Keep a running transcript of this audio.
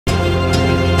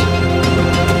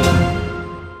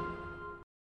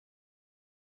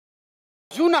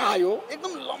चुन आयो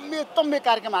एकदम लम्बे तम्बे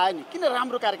कार्यक्रम आयो नि किन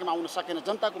राम्रो कार्यक्रम आउन सकेन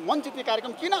जनताको मन जित्ने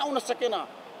कार्यक्रम किन आउन सकेन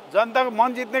जनताको मन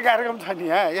जित्ने कार्यक्रम छ नि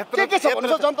यत्रो के छ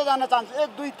भन्नु जनता जान्न चाहन्छु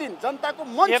 1 2 3 जनताको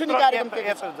मन छुने कार्यक्रम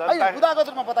के छ हैन उदाहरणको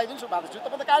रूपमा बताइदिन्छु बाबु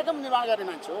तपाईँ त कार्यक्रम निर्माण गर्ने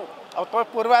मान्छे हो अब तपाईँ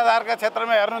पूर्वाधारका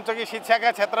क्षेत्रमा हेर्नुहुन्छ कि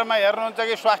शिक्षाका क्षेत्रमा हेर्नुहुन्छ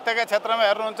कि स्वास्थ्यका क्षेत्रमा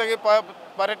हेर्नुहुन्छ कि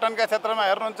पर्यटनका क्षेत्रमा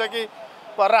हेर्नुहुन्छ कि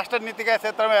परराष्ट्र नीतिका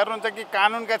क्षेत्रमा हेर्नुहुन्छ कि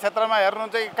कानुनका क्षेत्रमा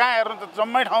हेर्नुहुन्छ कि कहाँ हेर्नुहुन्छ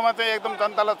जम्मै ठाउँमा चाहिँ एकदम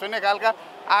जनतालाई छुने खालका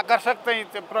आकर्षक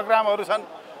चाहिँ प्रोग्रामहरू छन्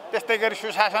त्यस्तै गरी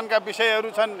सुशासनका विषयहरू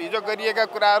छन् हिजो गरिएका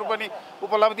कुराहरू पनि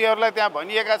उपलब्धिहरूलाई त्यहाँ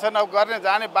भनिएका छन् अब गर्ने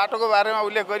जाने बाटोको बारेमा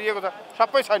उल्लेख गरिएको छ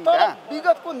सबै छ नि त्यहाँ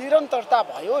विगतको निरन्तरता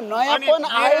भयो नयाँपन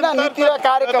आएन नीति र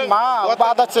कार्यक्रममा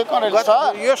बाधा चाहिँ करेको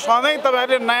छ यो सधैँ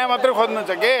तपाईँहरूले नयाँ मात्रै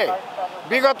खोज्नुहुन्छ के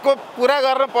विगतको पुरा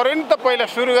गर्न पर्यो नि त पहिला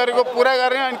सुरु गरेको पुरा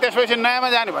गर्ने अनि त्यसपछि नयाँमा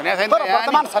जाने भनेको छैन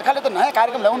वर्तमान सरकारले त नयाँ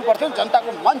कार्यक्रम ल्याउनु पर्थ्यो नि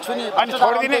जनताको मन छुने अनि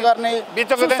छोडिदिने गर्ने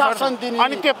बिचको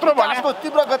अनि त्यत्रो भने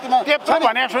तीव्र गतिमा त्यत्रो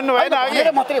भने सुन्नु भएन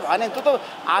अघि मात्रै भने त्यो त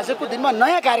आजको दिनमा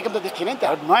नयाँ कार्यक्रम त देखिन नि त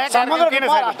नयाँ कार्यक्रम किन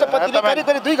राष्ट्रपतिले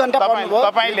करिब 2 घण्टा भन्नुभयो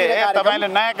तपाईले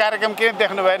नयाँ कार्यक्रम किन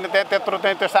देख्नु भएन त्यत्रो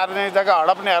चाहिँ त्यो सार्वजनिक जग्गा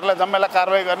हडप्नेहरूलाई जम्मेलाई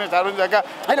कारबाही गर्ने सार्वजनिक जग्गा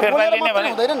फिर्ता लिने भने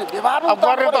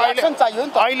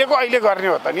अहिलेको अहिले गर्ने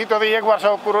हो त नि त्यो त 1 वर्ष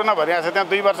पुरो नभनिएको छ त्यहाँ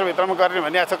 2 वर्षभित्रमा गर्ने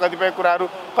भनिएको छ कतिपय कुराहरू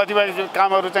कतिपय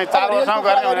कामहरू चाहिँ 4 वर्षमा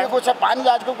गर्ने भनेको छ पानी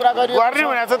जहाजको कुरा गर्ने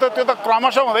भनेको छ त्यो त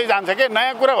क्रमशः हुँदै जान्छ के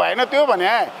नयाँ कुरा भएन त्यो भने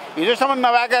हिजोसम्म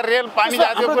नभएका रेल पानी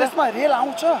जहाजको देशमा रेल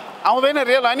आउँछ आउँदैन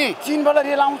रेल अनि चीनबाट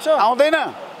रेल आउँछ आउँदैन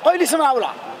कहिलेसम्म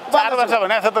आउला 4 वर्ष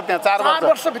भनेको छ त त्यहाँ 4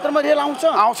 वर्षभित्रमा रेल आउँछ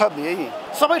आउँछ यही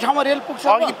सबै ठाउँमा रेल पुग्छ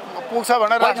अघि पुग्छ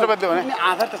भनेर राष्ट्रपतिले भने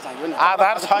आधार त चाहियो नि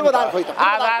आधार छ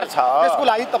आधार छ त्यसको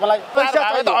लागि तपाईलाई पैसा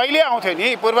चाहियो अहिले आउँथ्यो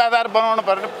नि पूर्वाधार बनाउनु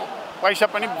पर्ने पैसा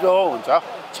पनि जो हुन्छ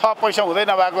 6 पैसा हुँदै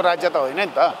नभएको राज्य त होइन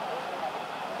नि त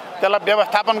त्यसलाई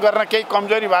व्यवस्थापन गर्न केही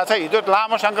कमजोरी भएको छ हिजो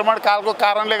लामो सङ्क्रमण कालको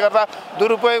कारणले गर्दा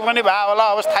दुरुपयोग पनि भयो होला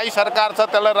अब स्थायी सरकार छ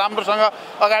त्यसलाई राम्रोसँग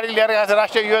अगाडि लिएर गएको छ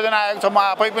राष्ट्रिय योजना आएको छ म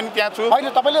आफै पनि त्यहाँ छु होइन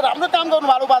तपाईँले राम्रो काम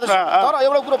गर्नुभएको बाटो तर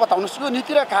एउटा कुरो बताउनुहोस् यो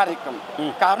नीति र कार्यक्रम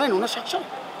कार्यान्वयन हुन सक्छ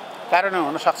कार्यान्वयन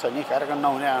हुन सक्छ नि कार्यक्रम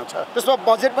नहुने आउँछ त्यसमा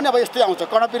बजेट पनि अब यस्तै आउँछ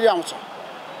कर्णप्रिय आउँछ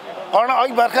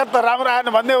अघि भर्खर त राम्रो आएन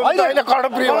भन्दै हो अहिले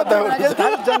कर्णप्रिय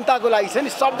जनताको लागि छ नि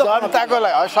शब्द जनताको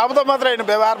लागि शब्द मात्र होइन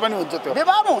व्यवहार पनि हुन्छ त्यो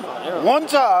व्यवहार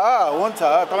हुन्छ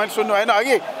तपाईँले सुन्नु भएन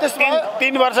अघि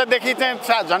 3 वर्षदेखि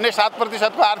चाहिँ झन्डै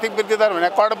 7% को आर्थिक वृद्धि दर भने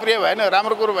कर्णप्रिय भएन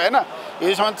राम्रो कुरो भएन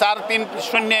हिजोसम्म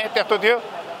 4-3-0 त्यस्तो थियो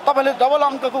तपाईले डबल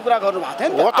अङ्कको कुरा गर्नुभएको थियो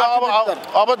नि हो त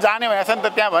अब जाने भनेको छ नि त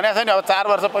त्यहाँ भनेको छ नि अब 4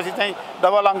 वर्षपछि चाहिँ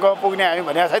डबल अङ्क पुग्ने हामी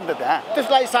भनेको छ नि त त्यहाँ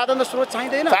त्यसलाई साधन र स्रोत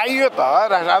चाहिँदैन चाहियो त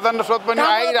साधन र स्रोत पनि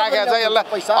आइराखेको छ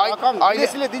यसलाई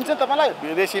विदेशीले दिन्छ तपाईँलाई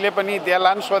विदेशीले पनि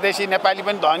देलान् स्वदेशी नेपाली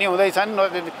पनि धनी हुँदैछन्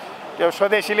त्यो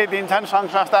स्वदेशीले दिन्छन् सङ्घ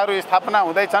संस्थाहरू स्थापना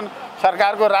हुँदैछन्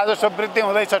सरकारको राजस्व वृद्धि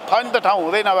हुँदैछ ठाउँ त ठाउँ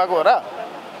हुँदै नभएको हो र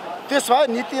त्यसो भए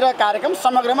नीति र कार्यक्रम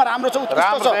समग्रमा राम्रो छ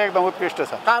उत्कृष्ट छ एकदम उत्कृष्ट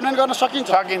छ कार्यान्वयन गर्न सकिन्छ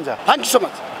थ्याङ्क यू सो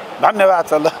मच धन्यवाद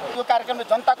छ ल यो कार्यक्रमले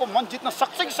जनताको मन जित्न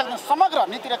सक्छ कि सक्दैन समग्र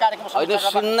नीति र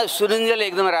कार्यक्रम सुनिन्जेल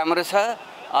एकदम राम्रो छ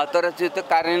तर त्यो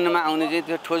कार्यान्वयनमा आउने चाहिँ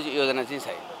त्यो ठोस योजना चाहिँ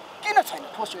छैन किन छैन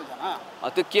ठोस योजना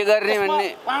त्यो के गर्ने भन्ने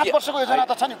 5 वर्षको योजना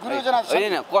त छ नि गुरु योजना छ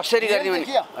होइन कसरी गर्ने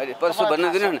भन्ने अहिले परसो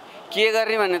भन्न दिनु न के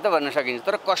गर्ने भन्ने त भन्न सकिन्छ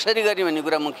तर कसरी गर्ने भन्ने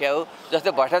कुरा मुख्य हो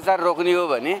जस्तै भ्रष्टाचार रोक्ने हो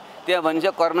भने त्यहाँ भन्छ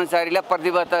कर्मचारीलाई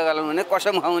प्रतिबद्धता गराउनु भने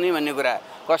कसम खुवाउने भन्ने कुरा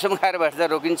कसम खाएर भ्रष्टाचार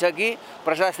रोकिन्छ कि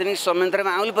प्रशासनिक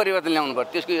संयन्त्रमा आउने परिवर्तन ल्याउनु पर्छ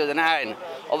त्यसको योजना आएन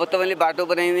अब तपाईँले बाटो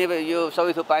बनाइने यो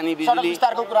सबै थोक पानी बिजुली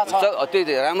त्यही त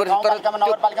राम्रो तर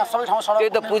त्यही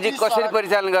त पुँजी कसरी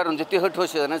परिचालन गर्नुहुन्छ त्यो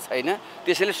ठोस योजना छैन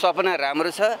त्यसैले सपना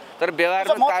राम्रो छ तर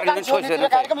व्यवहारमा कार्यान्वयन ठोस योजना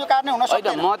होइन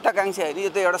महत्त्वाकांक्षी होइन यो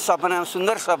त एउटा सपना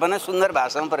सुन्दर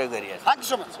भाषामा प्रयोग गरिएको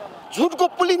छ झुटको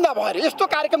पुलिन्दा भएर यस्तो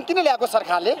कार्यक्रम किन ल्याएको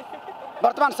सरकारले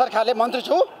वर्तमान सरकारले मन्त्री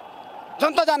छु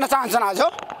जनता जान्न चाहन्छन् आज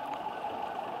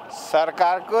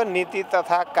सरकारको नीति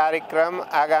तथा कार्यक्रम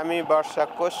आगामी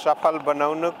वर्षको सफल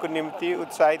बनाउनको निम्ति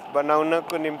उत्साहित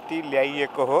बनाउनको निम्ति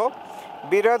ल्याइएको हो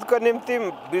विरोधको निम्ति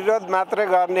विरोध मात्र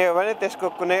गर्ने हो भने त्यसको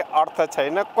कुनै अर्थ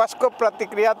छैन कसको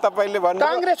प्रतिक्रिया तपाईले भन्नु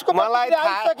कांग्रेसको मलाई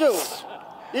थाहा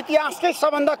इतिहासकै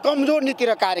सबभन्दा कमजोर नीति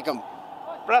र कार्यक्रम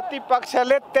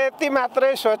प्रतिपक्षले त्यति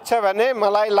मात्रै सोच्छ भने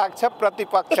मलाई लाग्छ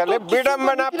प्रतिपक्षले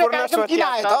विडम्बनापूर्ण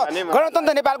सोचिरहेको छ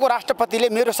गणतन्त्र नेपालको राष्ट्रपतिले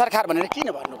मेरो सरकार भनेर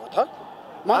किन भन्नुभयो त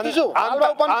मन्त्रीज्यू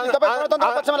गणतन्त्र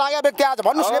पक्षमा लागेका व्यक्ति आज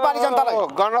भन्नुस् नेपाली जनतालाई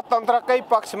गणतन्त्रकै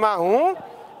पक्षमा हुँ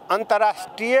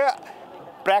अन्तर्राष्ट्रिय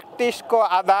प्र्याक्टिसको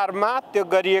आधारमा त्यो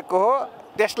गरिएको हो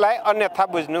त्यसलाई अन्यथा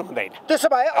बुझ्नु हुँदैन त्यसो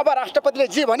भए अब राष्ट्रपतिले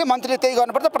जे भने मन्त्रीले त्यही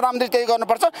गर्नुपर्छ प्रधानमन्त्री त्यही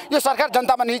गर्नुपर्छ यो सरकार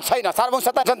जनतामा निहित छैन सार्वभौम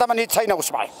सत्ता जनतामा निहित छैन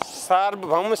उस भए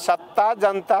सार्वभौम सत्ता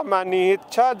जनतामा निहित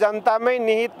छ जनतामै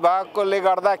निहित भएकोले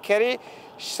गर्दाखेरि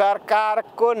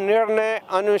सरकारको निर्णय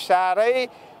अनुसारै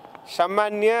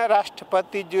सम्माननीय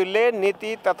राष्ट्रपतिज्यूले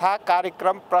नीति तथा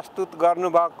कार्यक्रम प्रस्तुत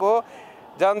गर्नुभएको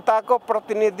जनताको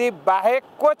प्रतिनिधि बाहेक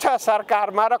को छ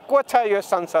सरकारमा र को छ यो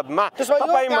संसदमा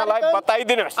तपाईँ मलाई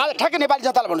बताइदिनुहोस्। ठ्याक्कै नेपाली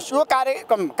जनतालाई भन्नुहोस् यो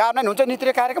कार्यक्रम कार्यान्वयन हुन्छ नीति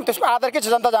र कार्यक्रम त्यसको आधार के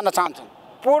छ जनता जान्न चाहन्छन्।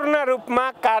 पूर्ण रूपमा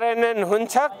कार्यान्वयन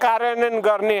हुन्छ, कार्यान्वयन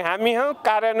गर्ने हामी हौँ,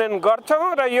 कार्यान्वयन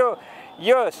गर्छौँ र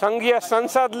यो सङ्घीय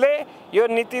संसदले यो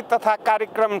नीति तथा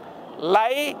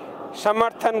कार्यक्रमलाई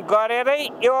समर्थन गरेरै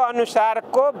यो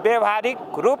अनुसारको व्यवहारिक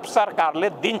रूप सरकारले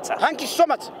दिन्छ। Thank you so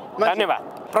much. धन्यवाद।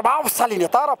 प्रभावशाली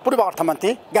नेता र पूर्व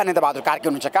अर्थमन्त्री ज्ञानेन्द्र बहादुर कार्की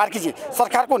हुनुहुन्छ। कार्कीजी,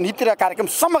 सरकारको नीति र कार्यक्रम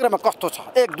समग्रमा कस्तो छ?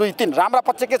 1, 2, 3 राम्रा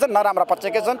पक्ष के छन्, नराम्रा पक्ष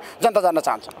के छन्, जनता जान्न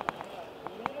चाहन्छ।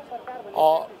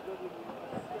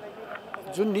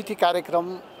 जुन नीति कार्यक्रम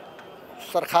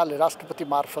सरकारले राष्ट्रपति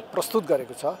मार्फत प्रस्तुत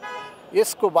गरेको छ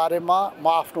यसको बारेमा म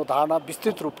आफ्नो धारणा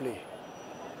विस्तृत रूपले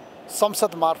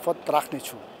संसद मार्फत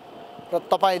राख्नेछु र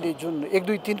तपाईले जुन 1,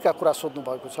 2, 3 का कुरा सोध्नु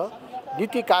भएको छ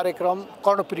नीति कार्यक्रम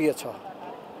कर्णप्रिय छ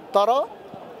तर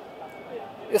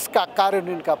यसका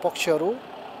कार्यान्वयनका पक्षहरू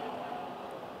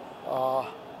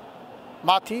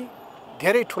माथि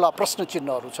धेरै ठुला प्रश्न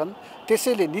चिन्हहरू छन्।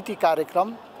 त्यसैले नीति कार्यक्रम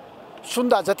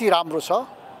सुन्दा जति राम्रो छ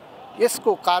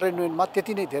यसको कार्यान्वयनमा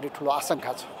त्यति नै धेरै ठुलो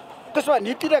आशंका छ। त्यसो भए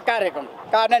नीति र कार्यक्रम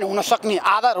कार्यान्वयन हुन सक्ने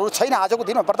आधारहरू छैन आजको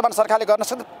दिनमा वर्तमान सरकारले गर्न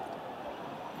सक्दैन।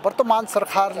 वर्तमान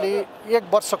सरकारले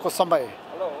 1 वर्षको समय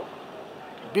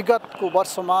विगतको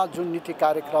वर्षमा जुन नीति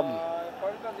कार्यक्रम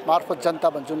मार्फत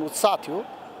जनतामा जुन उत्साह थियो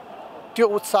त्यो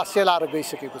उत्साह सेलाएर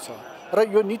गइसकेको छ र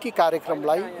यो नीति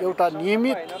कार्यक्रमलाई एउटा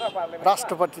नियमित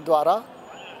राष्ट्रपतिद्वारा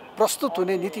प्रस्तुत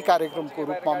हुने नीति कार्यक्रमको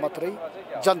रूपमा मात्रै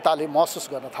जनताले महसुस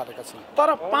गर्न थालेका छन्। तर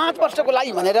 5 वर्षको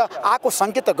लागि भनेर आएको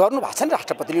सङ्केत त गर्नु भएको छ नि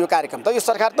राष्ट्रपतिले। यो कार्यक्रम त यो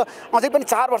सरकार त अझै पनि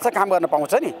 4 वर्ष काम गर्न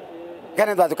पाउँछ नि।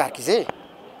 ज्ञानेन्द्र बहादुर कार्कीजी,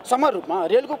 समग्र रूपमा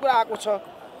रेलको कुरा आएको छ,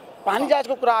 पानी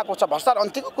जहाजको कुरा आएको छ, भ्रष्टाचार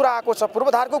अन्त्यको कुरा आएको छ,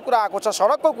 पूर्वाधारको कुरा आएको छ,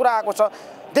 सडकको कुरा आएको छ,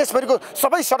 देशभरिको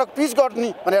सबै सडक पिच गर्ने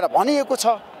भनेर भनिएको छ।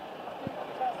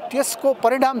 त्यसको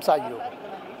परिणाम चाहियो।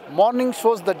 मर्निङ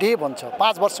सोज द डे भन्छ।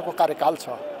 5 वर्षको कार्यकाल छ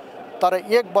तर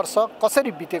 1 वर्ष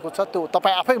कसरी बितेको छ त्यो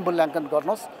तपाईँ आफै मूल्याङ्कन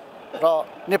गर्नुहोस् र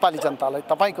नेपाली जनतालाई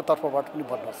तपाईँको तर्फबाट पनि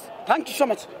भन्नुहोस्। Thank you so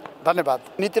much. धन्यवाद।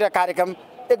 नीति र कार्यक्रम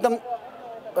एकदम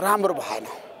राम्रो भएन।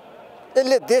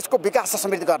 यसले देशको विकास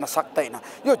समृद्धि गर्न सक्दैन।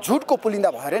 यो झुटको पुलिन्दा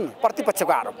भएर नि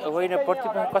प्रतिपक्षको आरोप होइन।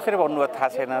 प्रतिपक्ष कसरी भन्नुभयो थाहा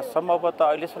छैन। सम्भवतः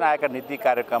अहिलेसम्म आएका नीति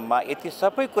कार्यक्रममा यति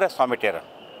सबै कुरा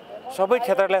समेटेर सबै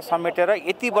क्षेत्रलाई समेटेर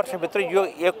यति वर्षभित्र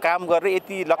यो काम गरेर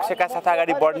यति लक्ष्यका साथ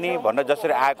अगाडि बढ्ने भनेर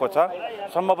जसरी आएको छ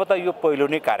सम्भवतः यो पहिलो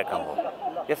नै कार्यक्रम हो।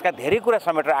 यसका धेरै कुरा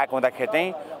समेटेर आएको हुँदाखेरि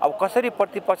चाहिँ अब कसरी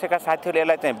प्रतिपक्षका साथीहरूले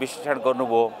यसलाई चाहिँ विश्लेषण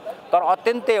गर्नुभयो तर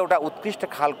अत्यन्तै एउटा उत्कृष्ट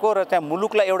खालको र चाहिँ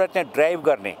मुलुकलाई एउटा चाहिँ ड्राइभ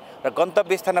गर्ने र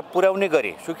गन्तव्य स्थानमा पुर्याउने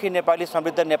गरी सुखी नेपाली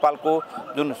समृद्ध नेपालको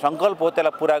जुन सङ्कल्प हो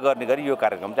त्यसलाई पुरा गर्ने गरी यो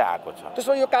कार्यक्रम चाहिँ आएको छ।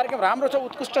 त्यसो यो कार्यक्रम राम्रो छ,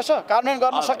 उत्कृष्ट छ, कार्यान्वयन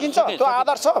गर्न सकिन्छ, त्यो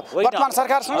आधार छ वर्तमान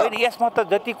सरकारसँग। होइन, यसमा त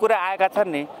जति कुरा आएका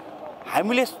छन् नि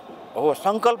हामीले हो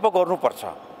सङ्कल्प गर्नुपर्छ।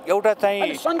 एउटा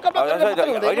चाहिँ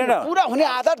होइन पुरा हुने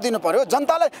आधार दिनु पर्यो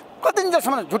जनतालाई। कति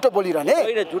दिनसम्म झुटो बोलिरहने?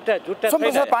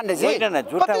 होइन पाण्डेजी,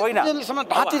 झुटा होइन।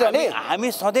 हामी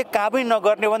सधैँ कामै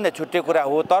नगर्ने भन्ने छुट्टै कुरा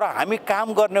हो तर हामी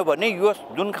काम गर्ने भने यो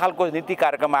जुन खालको नीति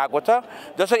कार्यक्रम आएको छ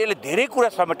जसरी यसले धेरै कुरा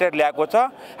समेटेर ल्याएको छ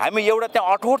हामी एउटा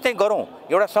चाहिँ अठोट चाहिँ गरौँ,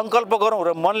 एउटा सङ्कल्प गरौँ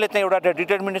र मनले चाहिँ एउटा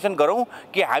डिटर्मिनेसन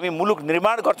गरौँ कि हामी मुलुक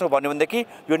निर्माण गर्छौँ भन्यो भनेदेखि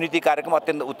यो नीति कार्यक्रम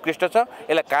अत्यन्त उत्कृष्ट छ।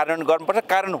 यसलाई कार्यान्वयन गर्नुपर्छ।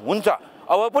 कार्यान्वयन हुन्छ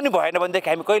अब पनि भएन भनेदेखि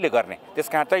हामी कहिले गर्ने? त्यस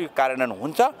कारण चाहिँ यो कार्यान्वयन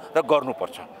हुन्छ र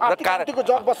गर्नुपर्छ।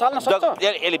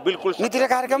 यसले बिल्कुल नीति र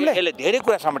कार्यक्रमले यसले धेरै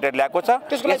कुरा समेटेर ल्याएको छ।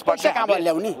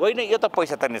 होइन, यो त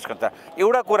पैसा त निस्कन्छ।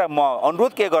 एउटा कुरा म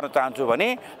अनुरोध के गर्न चाहन्छु भने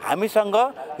हामीसँग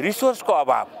रिसोर्सको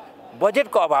अभाव,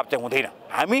 बजेटको अभाव चाहिँ हुँदैन।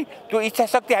 हामी त्यो इच्छा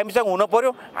शक्ति हामीसँग हुनु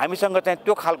पर्यो। हामीसँग चाहिँ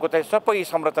त्यो खालको चाहिँ सबै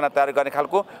संरचना तयार गर्ने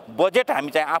खालको बजेट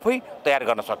हामी चाहिँ आफै तयार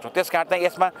गर्न सक्छौँ। त्यस कारण चाहिँ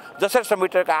यसमा जसरी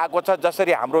समेटेर आएको छ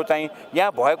जसरी हाम्रो चाहिँ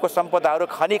यहाँ भएको सम्पदाहरू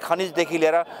खनिजदेखि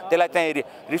लिएर त्यसलाई चाहिँ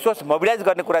रिसोर्स मोबिलाइज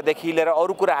गर्ने कुरादेखि लिएर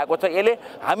अरू कुरा आएको छ यसले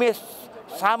हामी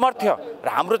सामर्थ्य र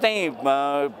हाम्रो चाहिँ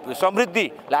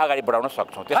समृद्धिलाई अगाडि बढाउन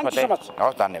सक्छौँ। त्यसमा चाहिँ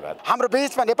हस्, धन्यवाद। हाम्रो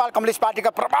बिचमा नेपाल कम्युनिस्ट पार्टीका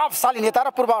प्रभावशाली नेता र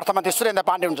पूर्व अर्थमन्त्री सुरेन्द्र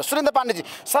पाण्डे हुन्छ। सुरेन्द्र पाण्डेजी,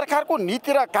 सरकारको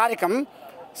नीति र कार्यक्रम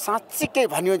साँच्चीकै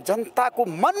भन्यो जनताको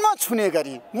मनमा छुने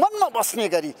गरी, मनमा बस्ने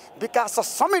गरी, विकास र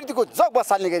समृद्धिको जग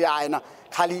बसाल्ने गरी आएन,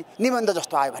 खालि निबन्ध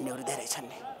जस्तो आयो भन्नेहरू धेरै छन्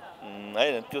नि।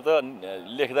 होइन, त्यो त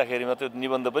लेख्दाखेरिमा त्यो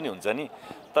निबन्ध पनि हुन्छ नि।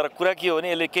 तर कुरा के हो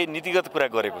भने यसले केही नीतिगत कुरा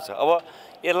गरेको छ। अब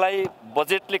यसलाई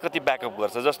बजेटले कति ब्याकअप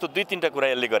गर्छ जस्तो 2-3टा कुरा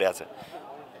यसले गरेको छ।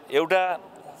 एउटा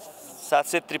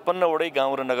 753 वटै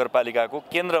गाउँ र नगरपालिकाको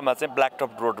केन्द्रमा चाहिँ ब्ल्याक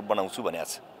टप रोड बनाउँछु भनेको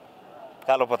छ,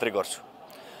 कालोपत्रे गर्छु।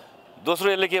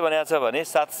 दोस्रो यसले के भनेको छ भने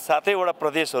 7वटा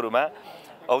प्रदेशहरूमा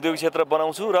औद्योगिक क्षेत्र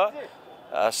बनाउँछु र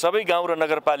सबै गाउँ र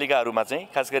नगरपालिकाहरूमा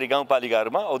चाहिँ खास गरी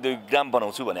गाउँपालिकाहरूमा औद्योगिक ग्राम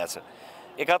बनाउँछु भनेको छ।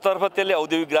 एकातर्फ त्यसले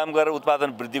औद्योगिक ग्राम गरेर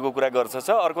उत्पादन वृद्धिको कुरा गर्छ छ,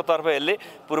 अर्कोतर्फ यसले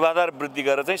पूर्वाधार वृद्धि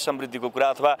गरेर चाहिँ समृद्धिको कुरा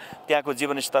अथवा त्यहाँको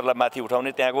जीवनस्तरलाई माथि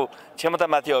उठाउने, त्यहाँको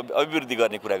क्षमतामाथि अभिवृद्धि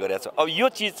गर्ने कुरा गरेको छ। अब यो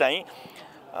चिज चाहिँ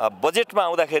बजेटमा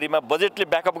आउँदाखेरिमा बजेटले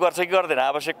ब्याकअप गर्छ कि गर्दैन,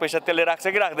 आवश्यक पैसा त्यसले राख्छ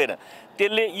कि राख्दैन,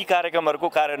 त्यसले यी कार्यक्रमहरूको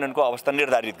कार्यान्वयनको अवस्था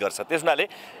निर्धारित गर्छ। त्यस हुनाले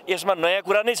यसमा नयाँ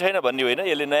कुरा नै छैन भन्ने होइन,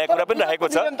 यसले नयाँ कुरा पनि राखेको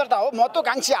छ। निरन्तरता हो,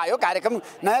 महत्त्वाकांक्षी आयो कार्यक्रम,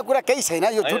 नयाँ कुरा केही छैन,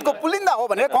 यो झुटको पुलिन्दा हो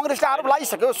भनेर कङ्ग्रेसले आरोप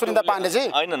लगाइसक्यो सुरेन्द्र पाण्डेजी।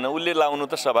 होइन उसले लाउनु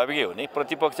त स्वाभाविकै हो नि,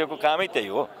 प्रतिपक्षको कामै त्यही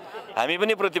हो। हामी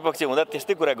पनि प्रतिपक्ष हुँदा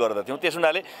त्यस्तै कुरा गर्दथ्यौँ। त्यस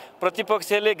हुनाले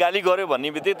प्रतिपक्षले गाली गर्यो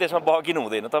भन्ने बित्तिकै त्यसमा बहकिनु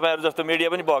हुँदैन, तपाईँहरू जस्तो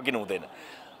मिडिया पनि बहकिनु हुँदैन।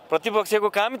 प्रतिपक्षको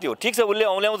काम त्यो ठिक छ, उसले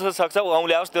औँल्याउन सक्छ,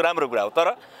 औँल्याओस्, त्यो राम्रो कुरा हो।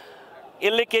 तर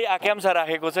यसले केही आकाङ्क्षा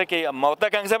राखेको छ, केही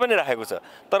महत्त्वाकांक्षा पनि राखेको छ।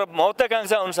 तर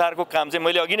महत्त्वाकांक्षा अनुसारको काम चाहिँ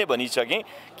मैले अघि नै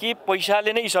भनिसकेँ कि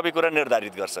पैसाले नै यी सबै कुरा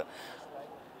निर्धारित गर्छ।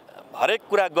 हरेक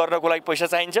कुरा गर्नको लागि पैसा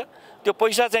चाहिन्छ, त्यो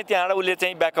पैसा चाहिँ त्यहाँबाट उसले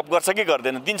चाहिँ ब्याकअप गर्छ कि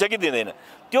गर्दैन, दिन्छ कि दिँदैन,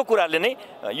 त्यो कुराले नै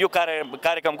यो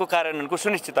कार्यक्रमको कार्यान्वयनको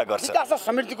सुनिश्चितता गर्छ। विकास र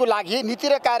समृद्धिको लागि नीति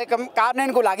र कार्यक्रम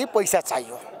कार्यान्वयनको लागि पैसा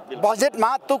चाहियो,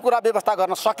 बजेटमा त्यो कुरा व्यवस्था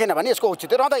गर्न सकेन भने यसको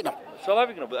औचित्य रहँदैन।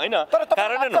 स्वाभाविक होइन,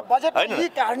 कार्यान्वयन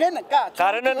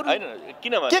होइन,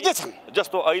 किनभने के छन्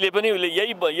जस्तो अहिले पनि उसले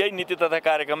यही नीति तथा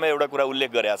कार्यक्रममा एउटा कुरा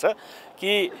उल्लेख गरेको छ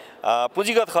कि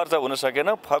पुँजीगत खर्च हुन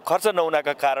सकेन, खर्च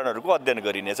नहुनका कारणहरूको अध्ययन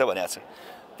गरिनेछ भनेको छ।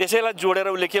 त्यसैलाई जोडेर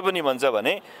उसले के पनि भन्छ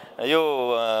भने यो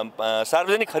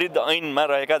सार्वजनिक खरिद ऐनमा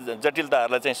रहेका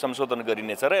जटिलताहरूलाई चाहिँ संशोधन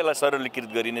गरिनेछ र यसलाई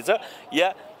सरलीकृत गरिनेछ या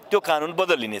त्यो कानुन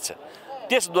बदलिनेछ,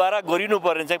 त्यसद्वारा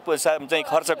गरिनुपर्ने चाहिँ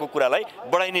खर्चको कुरालाई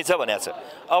बढाइनेछ भनेको छ।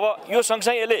 अब यो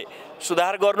सँगसँगै यसले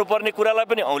सुधार गर्नुपर्ने कुरालाई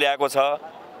पनि औँल्याएको छ,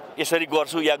 यसरी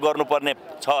गर्छु या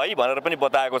गर्नुपर्ने छ है भनेर पनि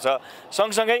बताएको छ।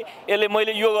 सँगसँगै यसले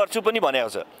मैले यो गर्छु पनि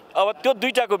भनेको छ। अब त्यो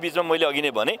दुईटाको बिचमा मैले अघि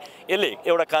नै भने यसले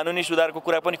एउटा कानुनी सुधारको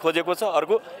कुरा पनि खोजेको छ,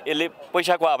 अर्को यसले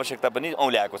पैसाको आवश्यकता पनि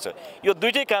औँल्याएको छ। यो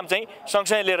दुईटै काम चाहिँ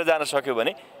सँगसँगै लिएर जान सक्यो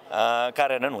भने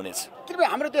कार्यान्वयन हुनेछ। किनभने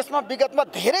हाम्रो देशमा विगतमा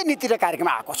धेरै नीति र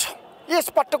कार्यक्रम आएको छ,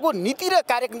 यसपटकको नीति र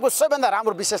कार्यक्रमको सबैभन्दा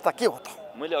राम्रो विशेषता के हो त?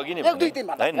 मैले अघि नै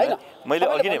होइन, मैले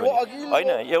अघि नै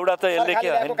होइन, एउटा त यसले के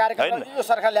होइन,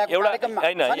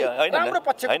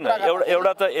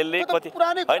 एउटा त यसले कति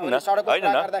होइन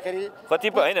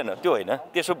कतिपय होइन, त्यो होइन,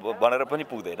 त्यसो भनेर पनि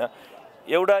पुग्दैन।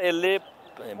 एउटा यसले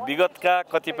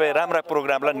विगतका कतिपय राम्रा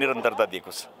प्रोग्रामलाई निरन्तरता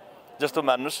दिएको छ। जस्तो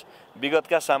मान्नुहोस्,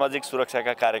 विगतका सामाजिक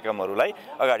सुरक्षाका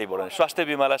कार्यक्रमहरूलाई अगाडि बढाउने, स्वास्थ्य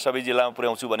बिमालाई सबै जिल्लामा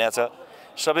पुर्याउँछु भनेको छ,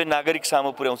 सबै नागरिक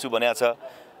सामु पुर्याउँछु भनेको छ,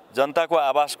 जनताको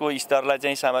आवासको स्तरलाई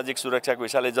चाहिँ सामाजिक सुरक्षाको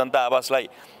हिसाबले जनता आवासलाई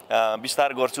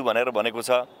विस्तार गर्छु भनेर भनेको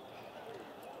छ,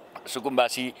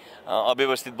 सुकुम्बासी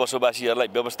अव्यवस्थित बसोबासीहरूलाई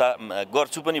व्यवस्था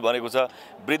गर्छु पनि भनेको छ,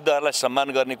 वृद्धहरूलाई सम्मान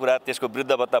गर्ने कुरा, त्यसको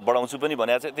वृद्ध भत्ता बढाउँछु पनि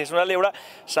भनेको छ। त्यस हुनाले एउटा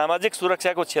सामाजिक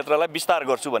सुरक्षाको क्षेत्रलाई विस्तार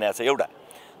गर्छु भनेको छ एउटा।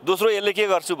 दोस्रो यसले के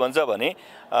गर्छु भन्छ भने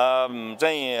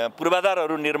चाहिँ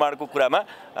पूर्वाधारहरू निर्माणको कुरामा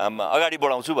अगाडि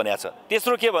बढाउँछु भनेको छ।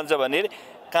 तेस्रो के भन्छ भने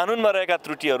कानुनमा रहेका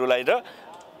त्रुटिहरूलाई र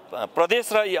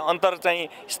प्रदेश र अन्तर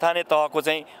चाहिँ स्थानीय तहको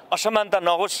चाहिँ असमानता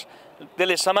नहोस्,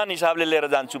 त्यसले समान हिसाबले लिएर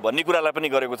जान्छु भन्ने कुरालाई पनि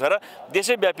गरेको छ र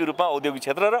देशव्यापी रूपमा औद्योगिक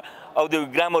क्षेत्र र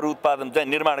औद्योगिक ग्रामहरू उत्पादन चाहिँ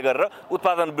निर्माण गरेर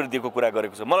उत्पादन वृद्धिको कुरा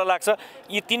गरेको छ। मलाई लाग्छ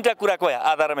यी तीनटा कुराको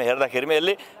आधारमा हेर्दाखेरिमा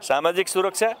यसले सामाजिक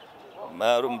सुरक्षा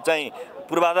चाहिँ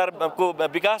पूर्वाधारको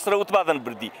विकास र उत्पादन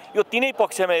वृद्धि यो तीनै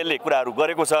पक्षमा यसले कुराहरू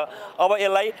गरेको छ। अब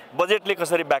यसलाई बजेटले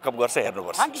कसरी ब्याकअप गर्छ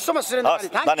हेर्नुपर्छ।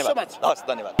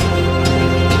 धन्यवाद।